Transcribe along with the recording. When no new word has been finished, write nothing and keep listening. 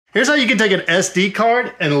Here's how you can take an SD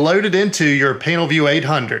card and load it into your Panelview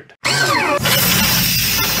 800.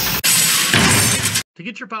 To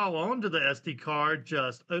get your file onto the SD card,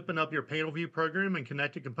 just open up your Panelview program and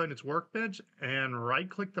Connected Components Workbench and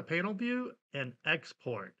right-click the Panelview and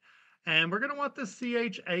export. And we're going to want this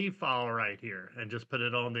CHA file right here and just put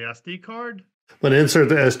it on the SD card. I'm going to insert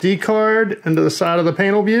the SD card into the side of the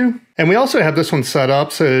Panelview. And we also have this one set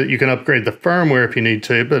up so you can upgrade the firmware if you need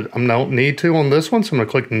to, but I don't need to on this one, so I'm going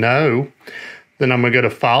to click No. Then I'm going to go to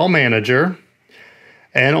File Manager.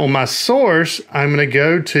 And on my source, I'm going to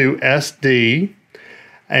go to SD.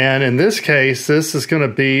 And in this case, this is going to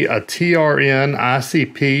be a TRN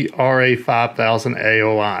ICP RA5000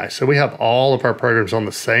 AOI. So we have all of our programs on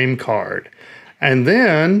the same card. And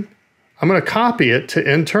then I'm going to copy it to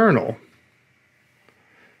internal.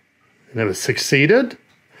 And it was succeeded.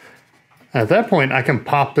 At that point, I can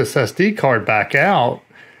pop this SD card back out.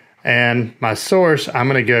 And my source, I'm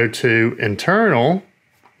going to go to internal.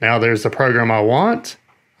 Now there's the program I want.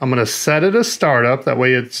 I'm going to set it as startup. That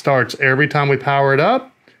way it starts every time we power it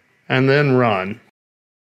up. And then run.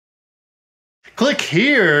 Click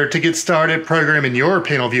here to get started programming your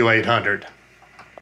Panelview 800.